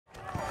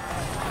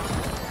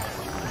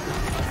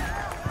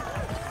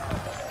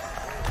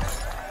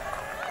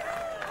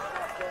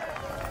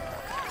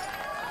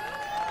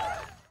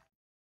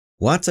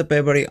What's up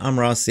everybody, I'm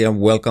Rassi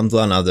and welcome to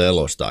another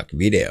Lost Ark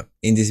video.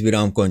 In this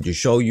video I'm going to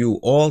show you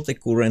all the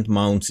current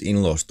mounts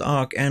in Lost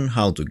Ark and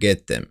how to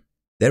get them.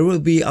 There will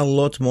be a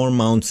lot more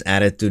mounts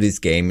added to this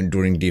game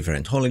during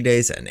different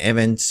holidays and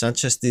events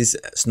such as this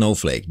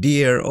snowflake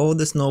deer or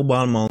the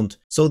snowball mount,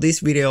 so this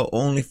video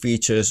only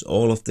features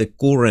all of the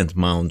current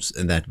mounts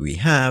that we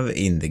have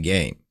in the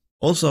game.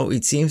 Also,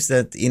 it seems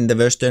that in the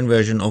Western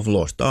version of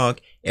Lost Ark,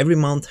 every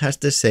mount has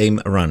the same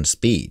run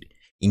speed.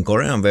 In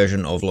Korean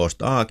version of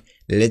Lost Ark,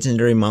 the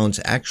legendary mounts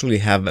actually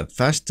have a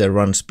faster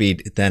run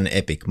speed than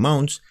epic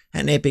mounts,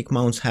 and epic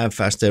mounts have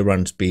faster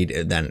run speed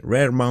than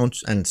rare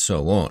mounts, and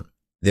so on.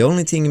 The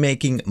only thing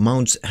making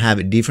mounts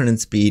have different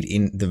speed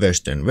in the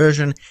Western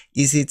version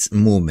is its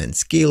movement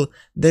skill,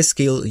 the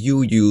skill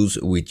you use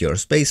with your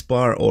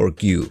spacebar or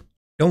Q.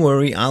 Don't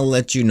worry, I'll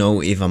let you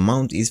know if a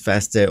mount is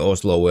faster or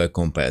slower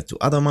compared to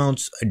other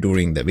mounts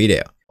during the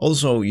video.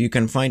 Also, you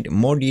can find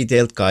more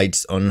detailed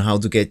guides on how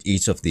to get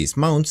each of these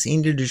mounts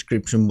in the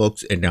description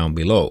box down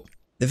below.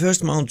 The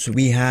first mounts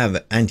we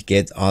have and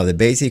get are the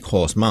basic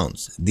horse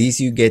mounts. These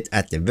you get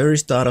at the very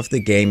start of the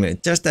game,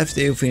 just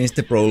after you finish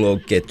the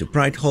prologue, get to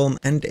Brideholm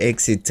and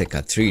exit the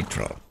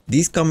cathedral.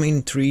 These come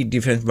in three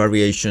different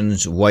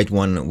variations: white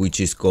one which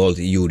is called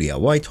Dyorika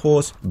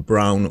Warhorse,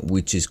 brown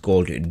which is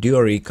called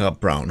Dyorika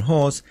Brown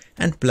Horse,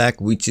 and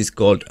black which is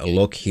called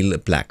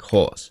Lockhill Black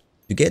Horse.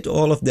 To get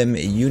all of them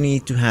you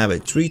need to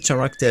have 3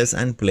 characters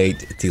and play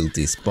it till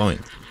this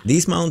point.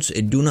 These mounts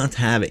do not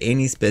have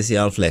any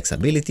special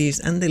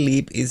flexibilities and the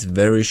leap is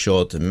very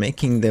short,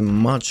 making them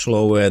much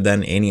slower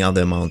than any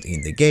other mount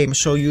in the game,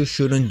 so you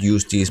shouldn't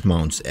use these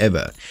mounts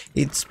ever.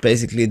 It's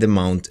basically the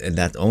mount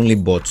that only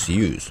bots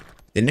use.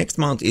 The next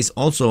mount is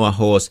also a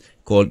horse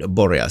called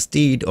Borea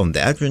Steed on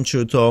the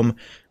adventure tome,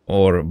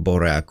 or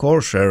Borea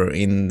Warhorse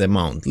in the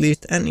mount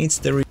list, and it's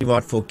the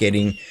reward for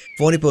getting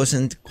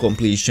 40%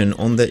 completion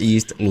on the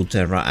East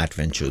Luthera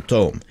adventure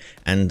tome.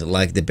 And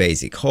like the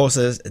basic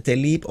horses, the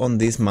leap on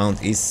this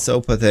mount is so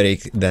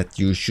pathetic that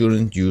you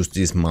shouldn't use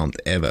this mount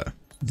ever.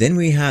 Then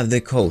we have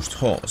the Coast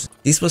Horse.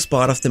 This was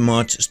part of the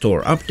March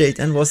store update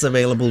and was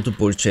available to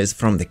purchase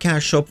from the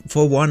cash shop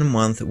for 1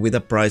 month with a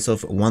price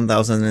of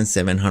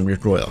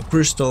 1700 royal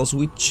crystals,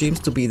 which seems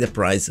to be the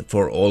price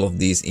for all of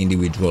these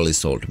individually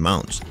sold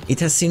mounts.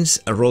 It has since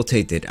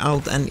rotated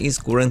out and is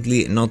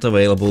currently not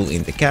available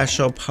in the cash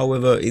shop,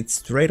 however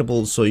it's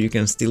tradable, so you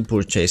can still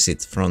purchase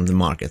it from the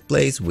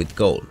marketplace with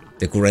gold.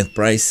 The current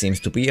price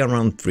seems to be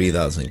around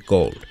 3000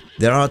 gold.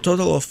 There are a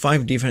total of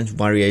 5 different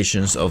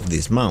variations of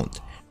this mount: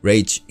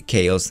 Rage,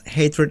 Chaos,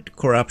 Hatred,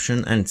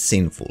 Corruption and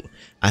Sinful.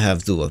 I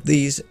have 2 of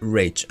these,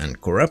 Rage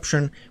and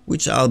Corruption,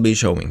 which I'll be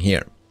showing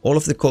here. All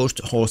of the Coast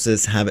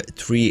Horses have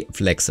 3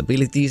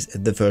 flexibilities.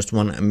 The first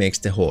one makes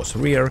the horse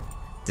rear,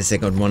 the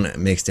second one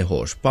makes the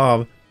horse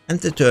paw, and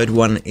the third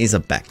one is a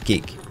back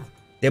kick.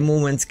 The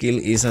movement skill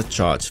is a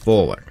charge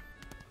forward.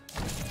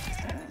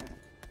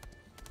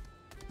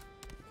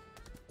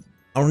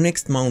 Our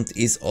next mount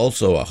is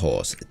also a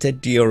horse, the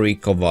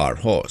Dyorika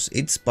Warhorse.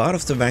 It's part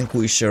of the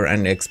Vanquisher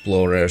and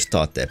Explorer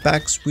starter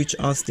packs, which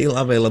are still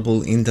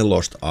available in the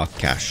Lost Ark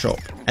cash shop.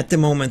 At the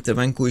moment the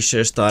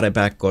Vanquisher starter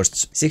pack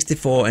costs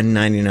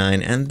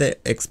 64.99 and the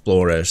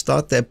Explorer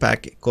starter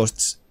pack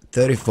costs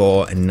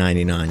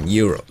 34.99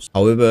 euros.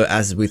 However,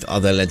 as with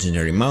other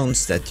legendary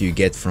mounts that you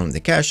get from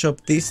the cash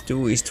shop, this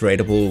too is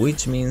tradable,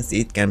 which means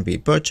it can be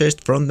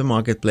purchased from the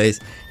marketplace,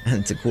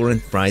 and the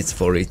current price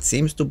for it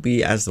seems to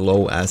be as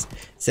low as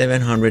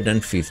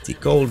 750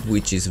 gold,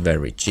 which is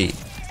very cheap.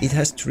 It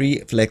has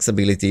 3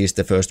 flexibilities.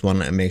 The first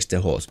one makes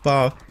the horse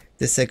paw,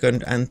 the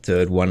second and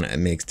third one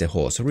makes the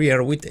horse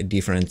rear with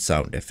different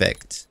sound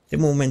effects. The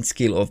movement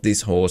skill of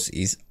this horse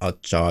is a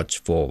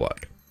charge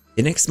forward.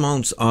 The next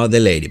mounts are the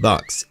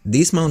Ladybugs.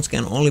 These mounts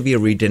can only be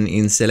ridden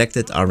in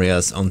selected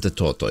areas on the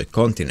Tortoise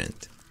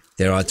continent.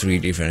 There are 3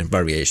 different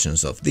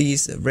variations of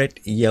these: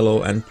 red,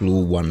 yellow and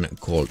blue one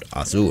called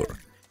Azure.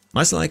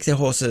 Much like the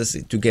horses,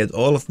 to get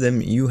all of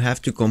them you have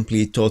to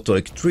complete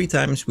Tortoise 3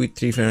 times with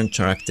different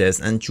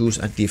characters and choose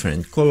a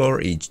different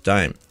color each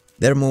time.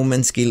 Their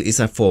movement skill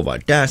is a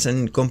forward dash,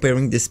 and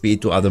comparing the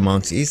speed to other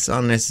mounts is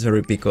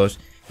unnecessary because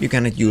you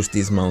cannot use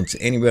these mounts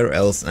anywhere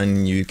else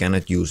and you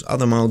cannot use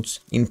other mounts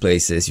in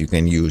places you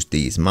can use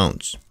these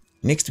mounts.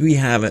 Next we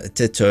have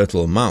the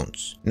turtle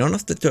mounts. None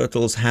of the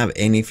turtles have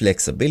any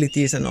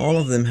flexibilities and all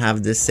of them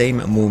have the same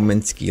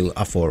movement skill,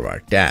 a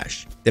forward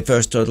dash. The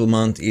first turtle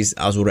mount is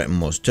Azure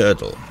Moss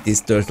Turtle.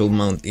 This turtle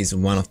mount is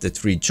one of the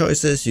 3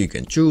 choices you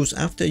can choose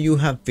after you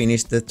have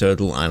finished the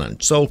Turtle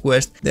Island Soul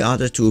Quest, the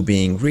other 2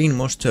 being Green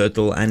Moss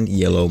Turtle and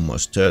Yellow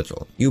Moss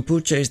Turtle. You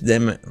purchase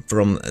them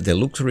from the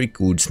Luxury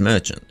Goods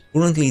Merchant.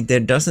 Currently there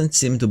doesn't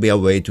seem to be a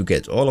way to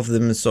get all of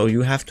them, so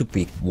you have to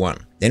pick one.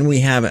 Then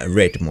we have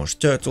Red Moss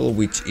Turtle,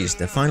 which is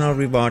the final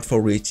reward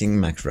for reaching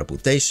max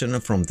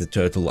reputation from the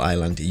Turtle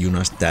Island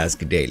Yuna's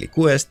Task daily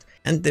quest,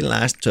 and the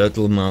last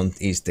turtle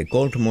mount is the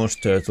Gold Moss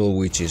Turtle,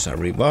 which is a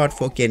reward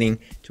for getting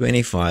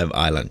 25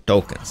 island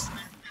tokens.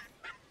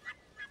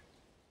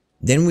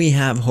 Then we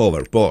have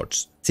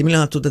hoverboards.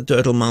 Similar to the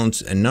turtle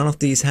mounts, none of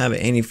these have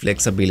any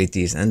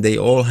flexibilities and they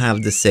all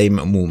have the same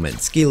movement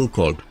skill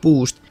called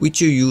boost,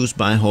 which you use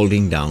by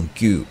holding down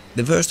Q.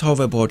 The first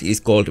hoverboard is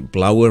called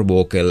Blower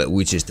Walker,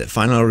 which is the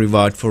final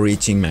reward for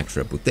reaching max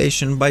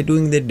reputation by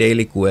doing the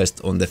daily quest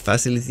on the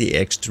Facility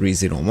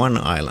X301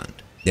 island.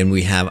 Then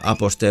we have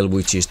Apostel,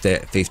 which is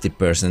the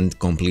 50%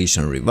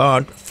 completion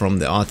reward from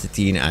the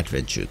Art-Teen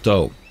Adventure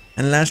Tow.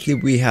 And lastly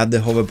we have the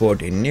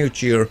hoverboard in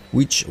Nurture,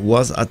 which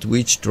was a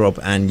Twitch drop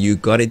and you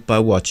got it by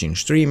watching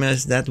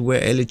streamers that were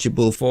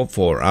eligible for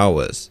 4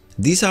 hours.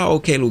 These are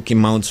okay looking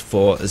mounts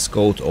for a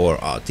scout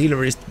or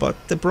artillerist, but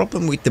the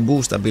problem with the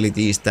boost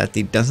ability is that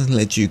it doesn't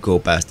let you go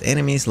past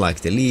enemies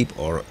like the leap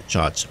or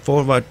charge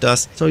forward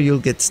does, so you'll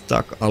get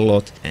stuck a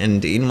lot,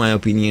 and in my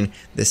opinion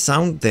the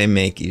sound they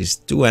make is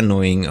too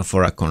annoying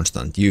for a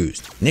constant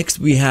use. Next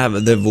we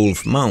have the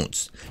wolf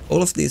mounts.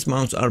 All of these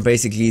mounts are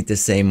basically the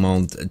same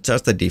mount,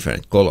 just a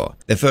different color.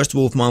 The first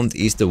wolf mount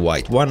is the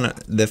white one,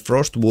 the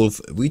Frost Wolf,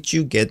 which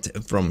you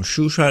get from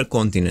Shushar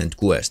Continent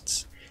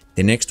quests.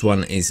 The next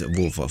one is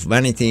Wolf of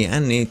Vanity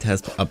and it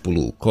has a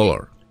blue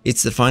color.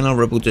 It's the final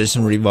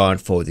reputation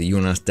reward for the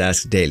Yuna's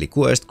Task daily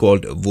quest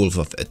called Wolf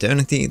of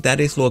Eternity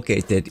that is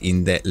located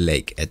in the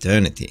Lake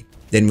Eternity.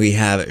 Then we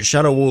have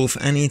Shadow Wolf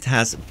and it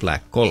has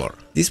black color.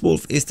 This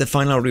wolf is the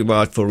final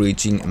reward for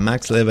reaching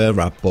max level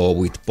rapport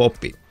with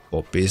Poppy.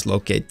 Poppy is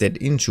located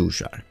in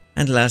Shushar.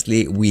 And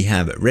lastly we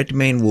have Red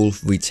Mane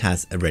Wolf, which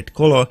has a red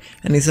color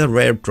and is a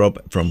rare drop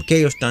from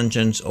Chaos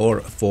Dungeons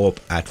or Forb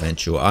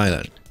Adventure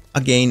Island.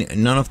 Again,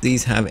 none of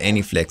these have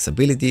any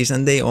flexibilities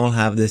and they all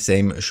have the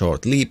same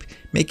short leap,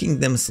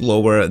 making them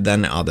slower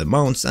than other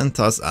mounts and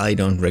thus I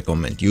don't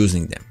recommend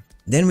using them.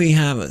 Then we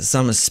have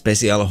some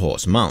special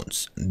horse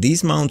mounts.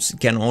 These mounts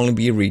can only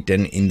be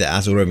ridden in the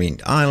Azure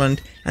Wind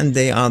Island and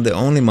they are the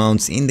only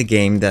mounts in the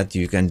game that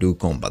you can do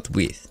combat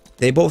with.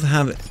 They both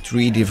have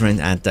 3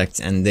 different attacks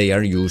and they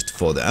are used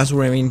for the Azure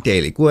Wind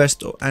daily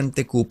quest and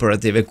the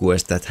cooperative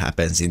quest that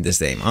happens in the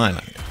same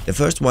island. The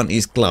first one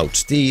is Cloud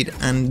Steed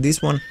and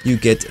this one you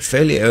get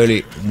fairly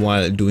early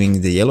while doing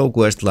the yellow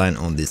quest line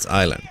on this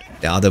island.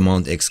 The other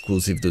mount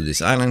exclusive to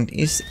this island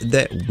is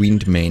the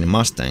Windmane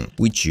Mustang,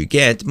 which you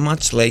get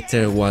much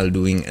later while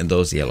doing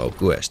those yellow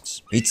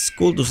quests. It's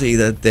cool to see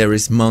that there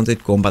is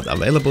mounted combat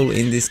available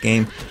in this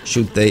game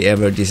should they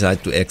ever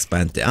decide to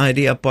expand the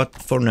idea, but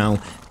for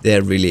now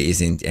there really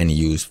isn't any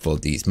use for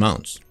these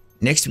mounts.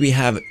 Next we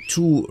have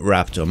 2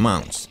 Raptor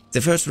mounts.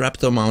 The first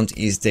Raptor mount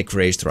is the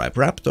Grey Stripe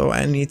Raptor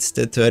and it's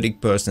the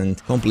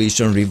 30%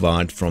 completion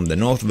reward from the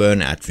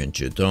Northern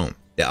Adventure Dome.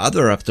 The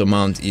other Raptor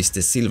mount is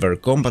the Silver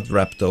Combat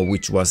Raptor,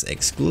 which was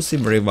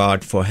exclusive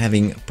reward for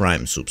having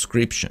Prime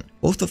subscription.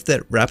 Both of the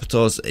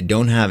Raptors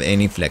don't have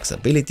any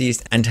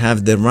flexibilities and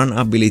have the run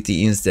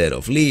ability instead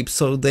of leap,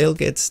 so they'll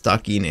get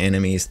stuck in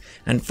enemies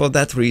and for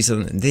that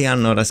reason they are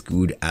not as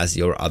good as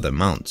your other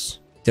mounts.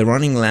 The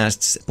running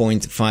lasts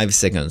 0.5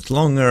 seconds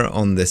longer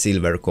on the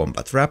Silver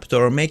Combat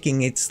Raptor,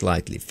 making it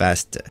slightly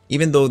faster.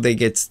 Even though they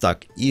get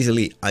stuck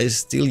easily, I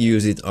still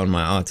use it on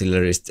my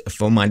artillerist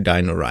for my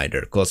Dino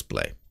Rider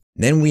cosplay.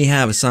 Then we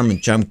have some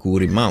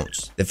Chamkuri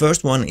mounts. The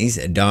first one is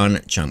Dan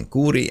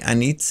Chamkuri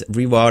and it's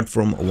reward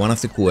from one of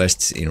the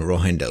quests in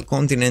Rohendel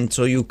continent,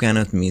 so you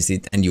cannot miss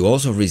it and you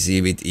also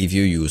receive it if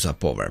you use a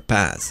power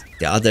pass.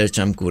 The other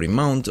Chamkuri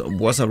mount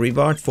was a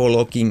reward for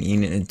logging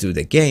into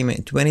the game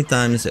 20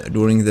 times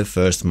during the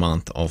first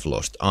month of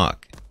Lost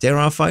Ark. There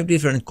are 5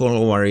 different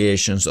color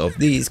variations of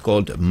these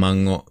called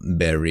Mango,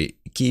 Berry,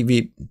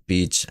 Kiwi,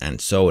 Peach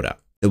and Soda.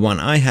 The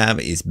one I have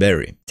is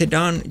Berry. The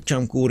Dan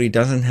Chamkuri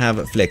doesn't have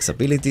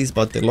flexibilities,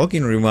 but the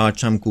login reward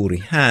Chamkuri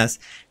has,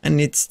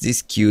 and it's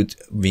this cute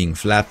wing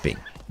flapping.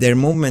 Their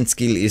movement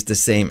skill is the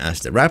same as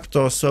the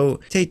Raptor,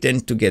 so they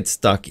tend to get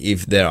stuck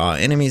if there are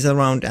enemies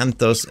around and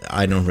thus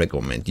I don't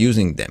recommend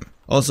using them.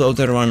 Also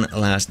the run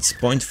lasts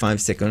 0.5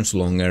 seconds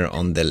longer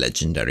on the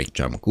legendary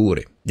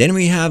Chamkuri. Then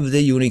we have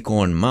the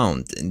Unicorn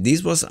mount.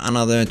 This was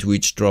another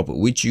Twitch drop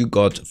which you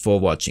got for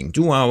watching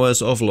 2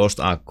 hours of Lost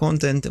Ark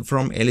content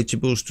from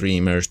eligible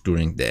streamers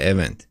during the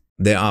event.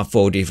 There are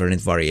 4 different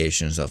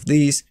variations of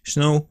these: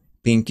 Snow,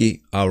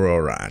 Pinky,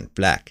 Aurora and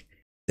Black.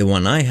 The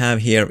one I have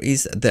here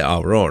is the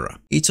Aurora.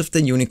 Each of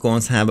the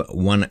unicorns have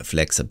one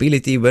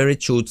flexibility where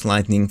it shoots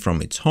lightning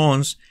from its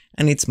horns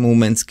and its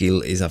movement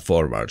skill is a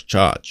forward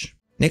charge.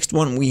 Next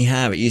one we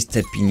have is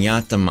the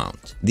Piñata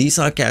mount. These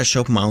are cash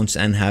shop mounts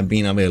and have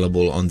been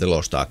available on the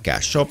Lost Ark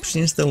cash shop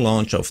since the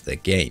launch of the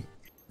game.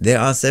 There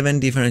are 7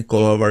 different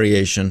color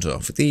variations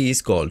of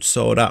these called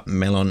Soda,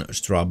 Melon,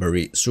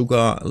 Strawberry,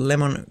 Sugar,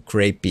 Lemon,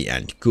 Grapey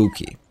and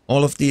Cookie.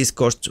 All of these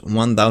cost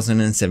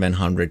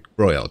 1700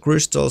 royal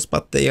crystals,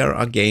 but they are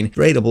again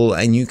tradable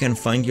and you can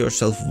find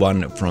yourself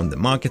one from the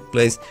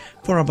marketplace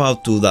for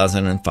about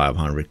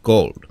 2500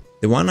 gold.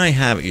 The one I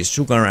have is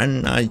Sugar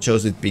and I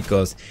chose it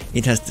because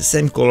it has the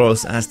same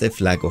colors as the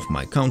flag of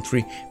my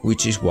country,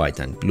 which is white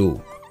and blue.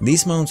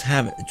 These mounts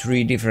have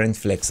 3 different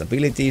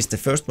flexibilities. The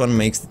first one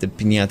makes the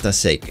Piñata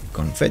shake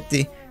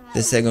confetti,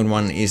 the second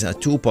one is a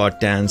 2-part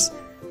dance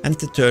and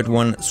the third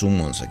one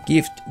summons a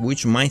gift,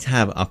 which might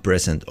have a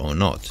present or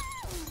not.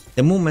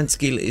 The movement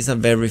skill is a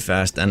very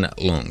fast and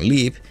long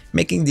leap,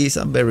 making these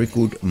a very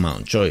good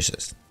mount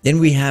choices. Then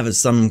we have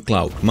some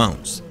cloud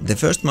mounts. The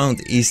first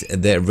mount is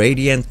the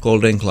Radiant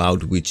Golden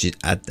Cloud, which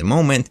at the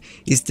moment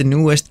is the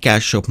newest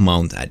cash shop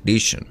mount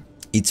addition.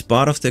 It's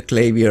part of the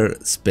Clavier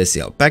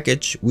special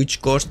package,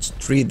 which costs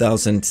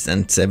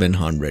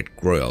 3,700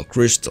 royal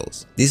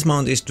crystals. This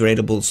mount is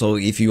tradable, so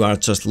if you are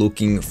just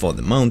looking for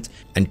the mount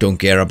and don't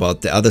care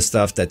about the other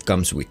stuff that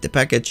comes with the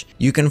package,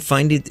 you can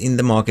find it in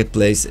the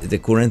marketplace, the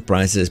current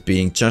prices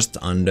being just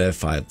under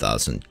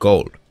 5,000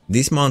 gold.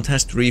 This mount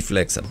has 3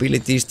 flex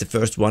abilities. The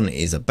first one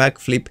is a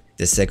backflip,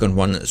 the second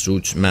one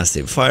shoots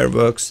massive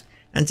fireworks,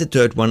 and the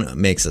third one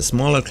makes a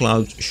smaller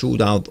cloud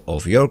shoot out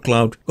of your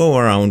cloud, go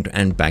around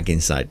and back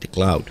inside the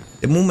cloud.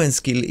 The movement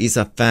skill is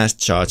a fast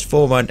charge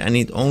forward and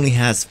it only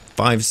has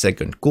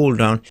 5-second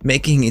cooldown,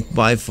 making it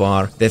by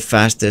far the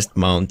fastest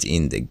mount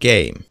in the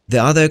game.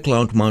 The other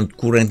cloud mount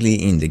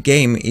currently in the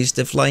game is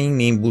the Flying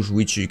Nimbus,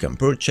 which you can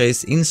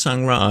purchase in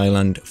Sangra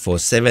Island for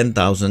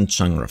 7,000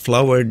 Sangra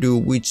Flower Dew,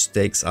 which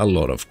takes a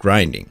lot of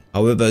grinding.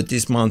 However,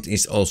 this mount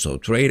is also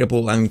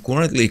tradable and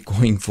currently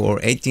going for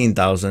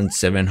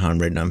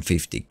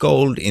 18,750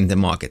 gold in the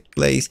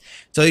marketplace,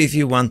 so if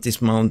you want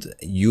this mount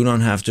you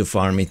don't have to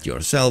farm it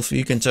yourself,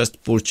 you can just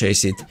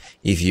purchase it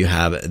if you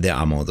have the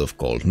amount of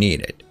gold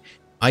needed.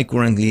 I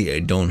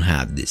currently don't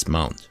have this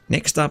mount.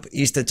 Next up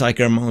is the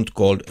tiger mount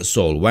called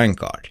Soul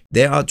Vanguard.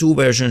 There are 2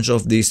 versions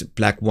of this,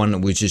 black one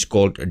which is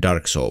called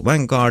Dark Soul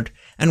Vanguard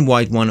and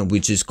white one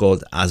which is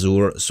called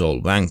Azure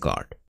Soul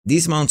Vanguard.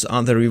 These mounts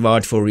are the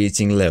reward for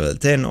reaching level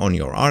 10 on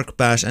your Ark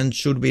Pass and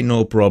should be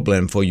no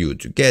problem for you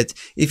to get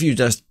if you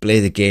just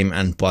play the game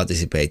and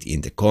participate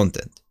in the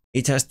content.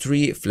 It has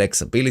 3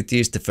 flex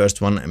abilities. The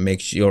first one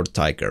makes your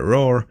tiger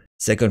roar,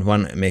 second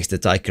one makes the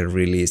tiger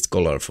release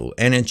colorful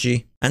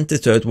energy, and the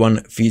third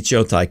one feeds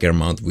your tiger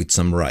mount with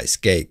some rice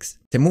cakes.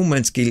 The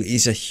movement skill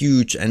is a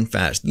huge and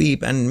fast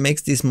leap and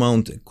makes this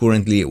mount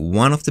currently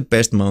one of the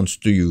best mounts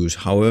to use.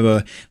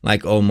 However,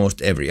 like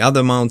almost every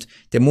other mount,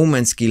 the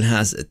movement skill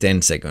has a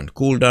 10-second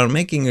cooldown,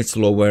 making it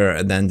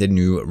slower than the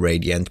new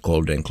Radiant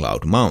Golden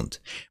Cloud mount.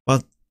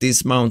 But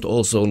this mount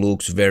also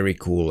looks very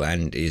cool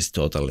and is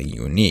totally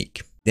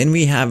unique. Then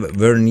we have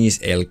Vernese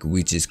Elk,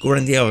 which is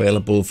currently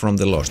available from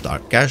the Lost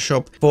Ark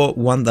Shop for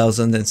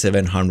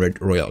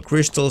 1,700 royal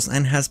crystals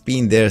and has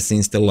been there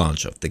since the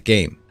launch of the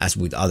game. As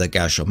with other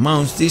cash shop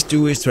mounts, this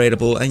too is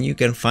tradable and you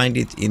can find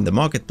it in the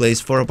marketplace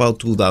for about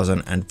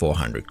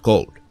 2,400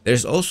 gold.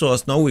 There's also a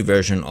snowy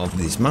version of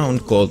this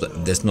mount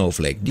called the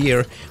Snowflake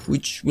Deer,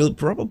 which we'll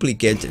probably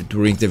get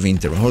during the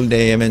winter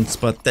holiday events,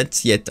 but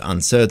that's yet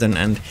uncertain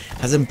and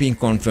hasn't been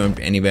confirmed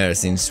anywhere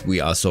since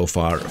we are so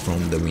far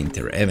from the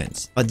winter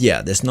events. But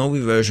yeah, the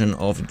snowy version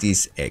of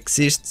this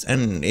exists,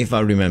 and if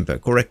I remember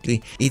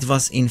correctly, it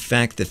was in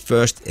fact the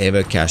first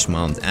ever cash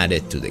mount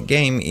added to the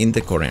game in the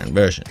Korean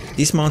version.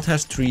 This mount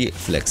has 3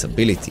 flex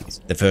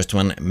abilities. The first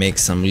one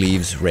makes some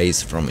leaves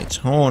raise from its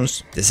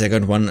horns, the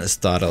second one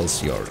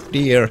startles your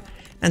deer,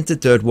 and the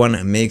third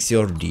one makes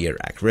your deer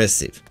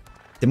aggressive.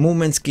 The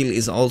movement skill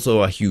is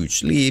also a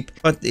huge leap,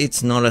 but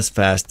it's not as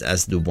fast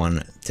as the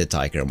one the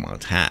tiger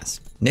mount has.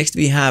 Next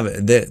we have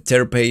the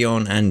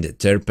Terpeion and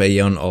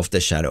Terpeion of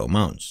the Shadow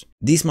mounts.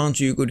 These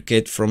mounts you could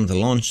get from the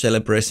launch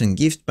celebration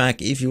gift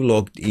pack if you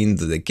logged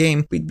into the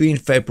game between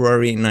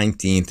February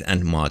 19th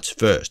and March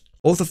 1st.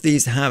 Both of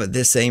these have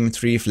the same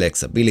 3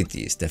 flex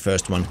abilities. The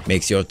first one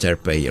makes your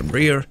Terpeion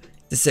rear,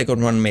 the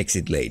second one makes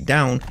it lay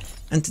down,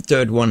 and the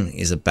third one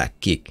is a back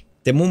kick.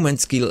 The movement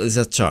skill is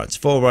a charge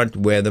forward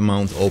where the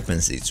mount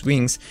opens its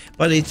wings,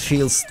 but it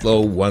feels slow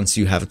once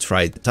you have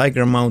tried the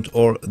tiger mount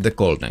or the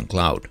golden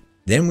cloud.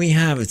 Then we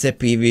have the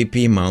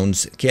PvP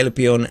mounts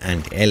Kelpion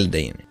and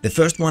Eldin. The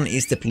first one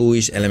is the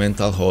bluish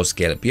elemental horse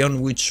Kelpion,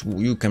 which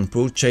you can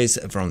purchase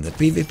from the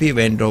PvP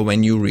vendor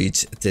when you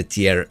reach the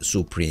tier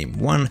Supreme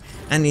 1,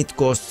 and it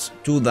costs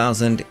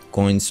 2000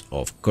 coins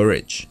of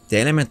courage. The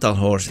elemental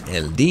horse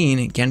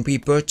Eldin can be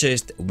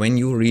purchased when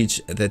you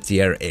reach the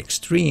tier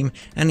Extreme,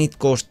 and it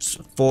costs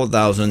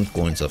 4000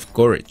 coins of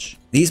courage.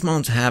 These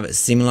mounts have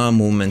similar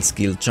movement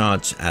skill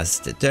charge as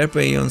the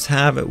Terpeions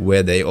have,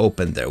 where they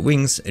open their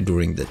wings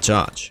during the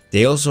charge.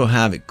 They also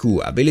have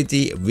cool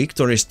ability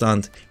Victory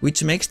Stunt,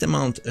 which makes the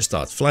mount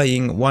start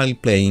flying while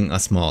playing a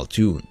small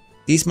tune.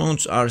 These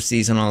mounts are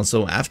seasonal,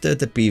 so after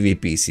the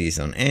PvP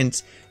season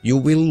ends, you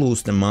will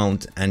lose the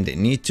mount and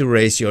need to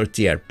raise your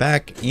tier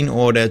back in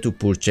order to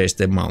purchase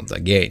the mount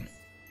again.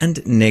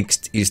 And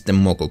next is the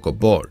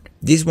Mokokoboard.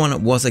 This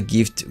one was a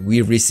gift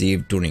we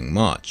received during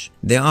March.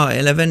 There are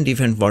 11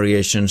 different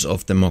variations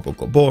of the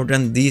Mokokoboard,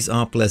 and these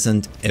are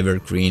Pleasant,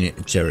 Evergreen,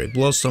 Cherry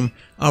Blossom,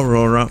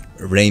 Aurora,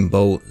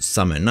 Rainbow,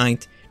 Summer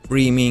Night,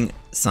 Dreaming,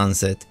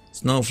 Sunset,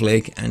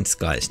 Snowflake and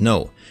Sky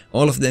Snow,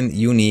 all of them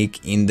unique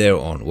in their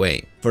own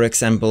way. For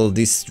example,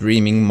 this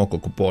streaming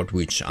Mokokoboard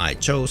which I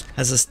chose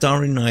has a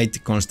starry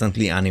night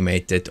constantly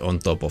animated on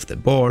top of the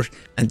board,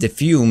 and the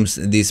fumes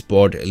this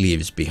board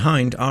leaves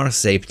behind are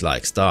shaped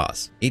like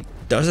stars. It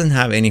doesn't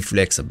have any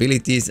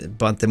flexibilities,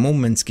 but the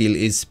movement skill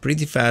is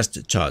pretty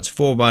fast charge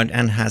forward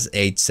and has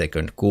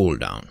 8-second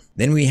cooldown.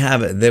 Then we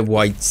have the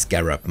white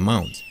Scarab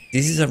mount.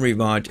 This is a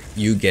reward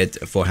you get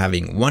for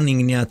having one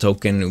Ignia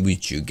token,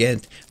 which you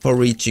get for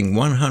reaching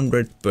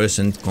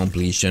 100%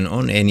 completion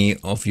on any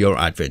of your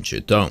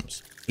adventure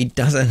tomes. It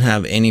doesn't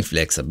have any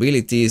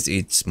flexibilities,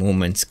 its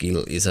movement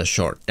skill is a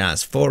short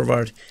dash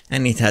forward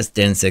and it has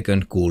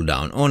 10-second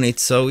cooldown on it,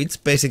 so it's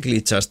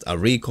basically just a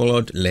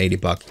recolored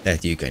Ladybug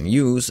that you can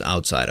use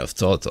outside of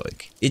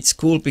Totoik. It's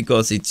cool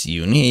because it's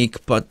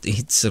unique, but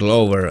it's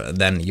slower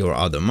than your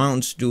other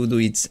mounts due to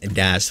its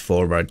dash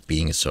forward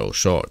being so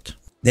short.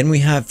 Then we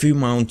have few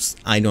mounts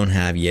I don't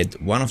have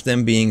yet, one of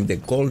them being the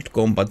Gold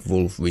Combat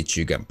Wolf, which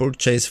you can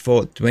purchase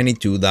for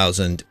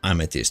 22,000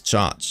 amethyst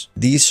shards.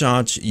 These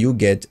shards you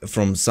get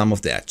from some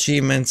of the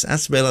achievements,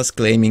 as well as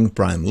claiming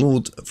Prime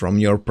loot from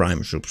your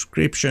Prime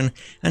subscription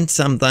and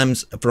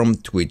sometimes from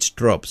Twitch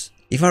drops.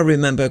 If I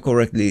remember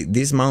correctly,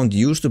 this mount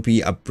used to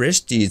be a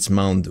prestige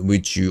mount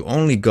which you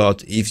only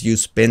got if you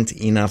spent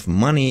enough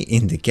money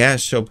in the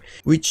cash shop,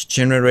 which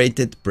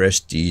generated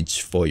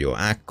prestige for your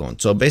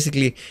account. So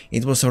basically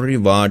it was a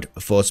reward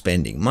for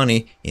spending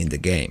money in the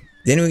game.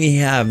 Then we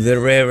have the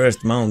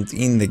rarest mount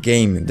in the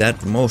game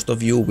that most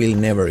of you will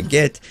never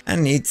get,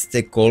 and it's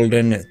the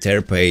golden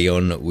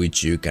Terpeion,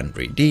 which you can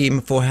redeem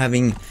for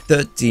having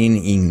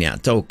 13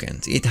 Ignia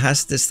tokens. It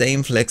has the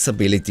same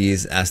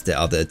flexibilities as the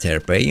other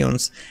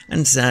Terpeions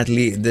and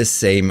sadly the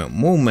same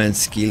movement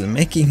skill,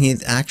 making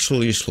it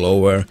actually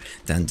slower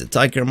than the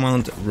Tiger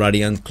Mount,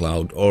 Radiant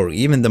Cloud or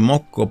even the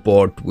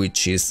Mokokoboard,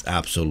 which is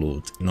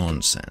absolute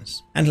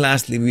nonsense. And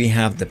lastly we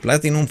have the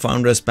Platinum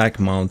Founders Pack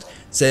mount,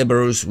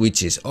 Cerberus,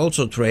 which is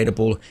also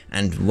tradable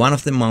and one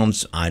of the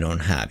mounts I don't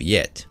have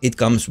yet. It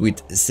comes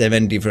with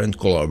 7 different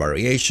color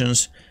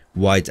variations: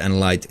 white and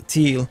light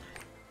teal,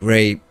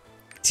 grey,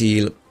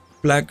 teal,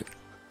 black,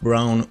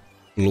 brown,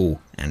 blue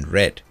and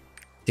red.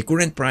 The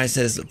current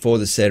prices for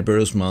the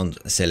Cerberus mount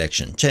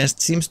selection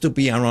chest seems to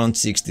be around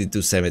 60 to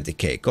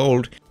 70k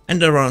gold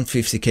and around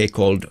 50k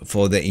gold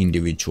for the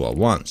individual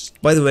ones.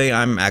 By the way,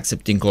 I'm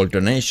accepting gold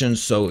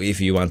donations, so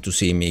if you want to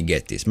see me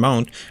get this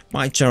mount,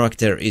 my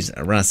character is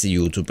Rassi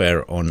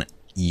YouTuber on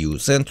EU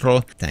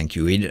Central, thank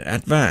you in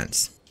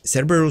advance.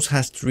 Cerberus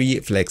has 3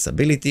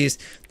 flexibilities.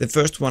 The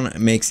first one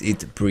makes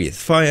it breathe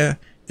fire,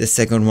 the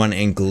second one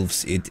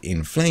engulfs it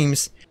in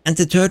flames, and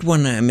the third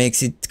one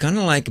makes it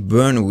kinda like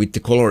burn with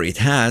the color it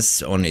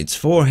has on its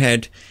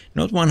forehead.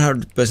 Not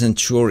 100%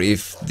 sure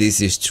if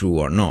this is true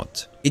or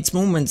not. Its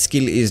movement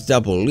skill is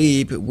double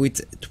leap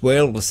with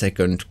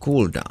 12-second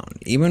cooldown.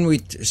 Even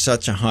with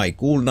such a high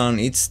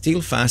cooldown, it's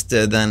still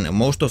faster than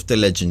most of the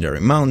legendary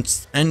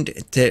mounts, and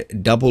the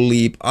double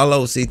leap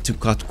allows it to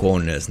cut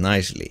corners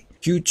nicely.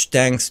 Huge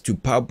thanks to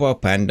Pau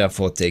Panda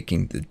for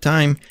taking the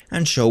time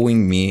and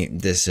showing me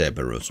the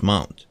Cerberus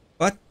mount.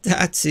 But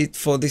that's it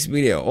for this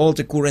video, all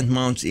the current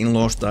mounts in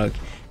Lost Ark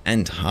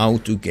and how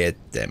to get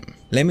them.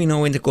 Let me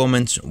know in the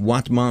comments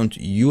what mount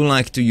you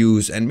like to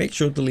use, and make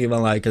sure to leave a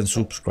like and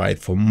subscribe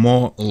for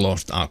more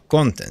Lost Ark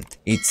content.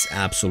 It's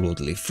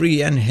absolutely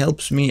free and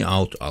helps me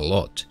out a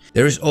lot.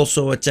 There is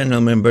also a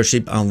channel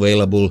membership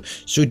available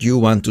should you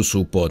want to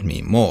support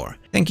me more.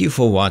 Thank you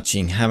for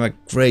watching, have a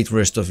great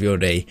rest of your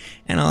day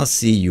and I'll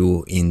see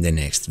you in the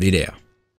next video.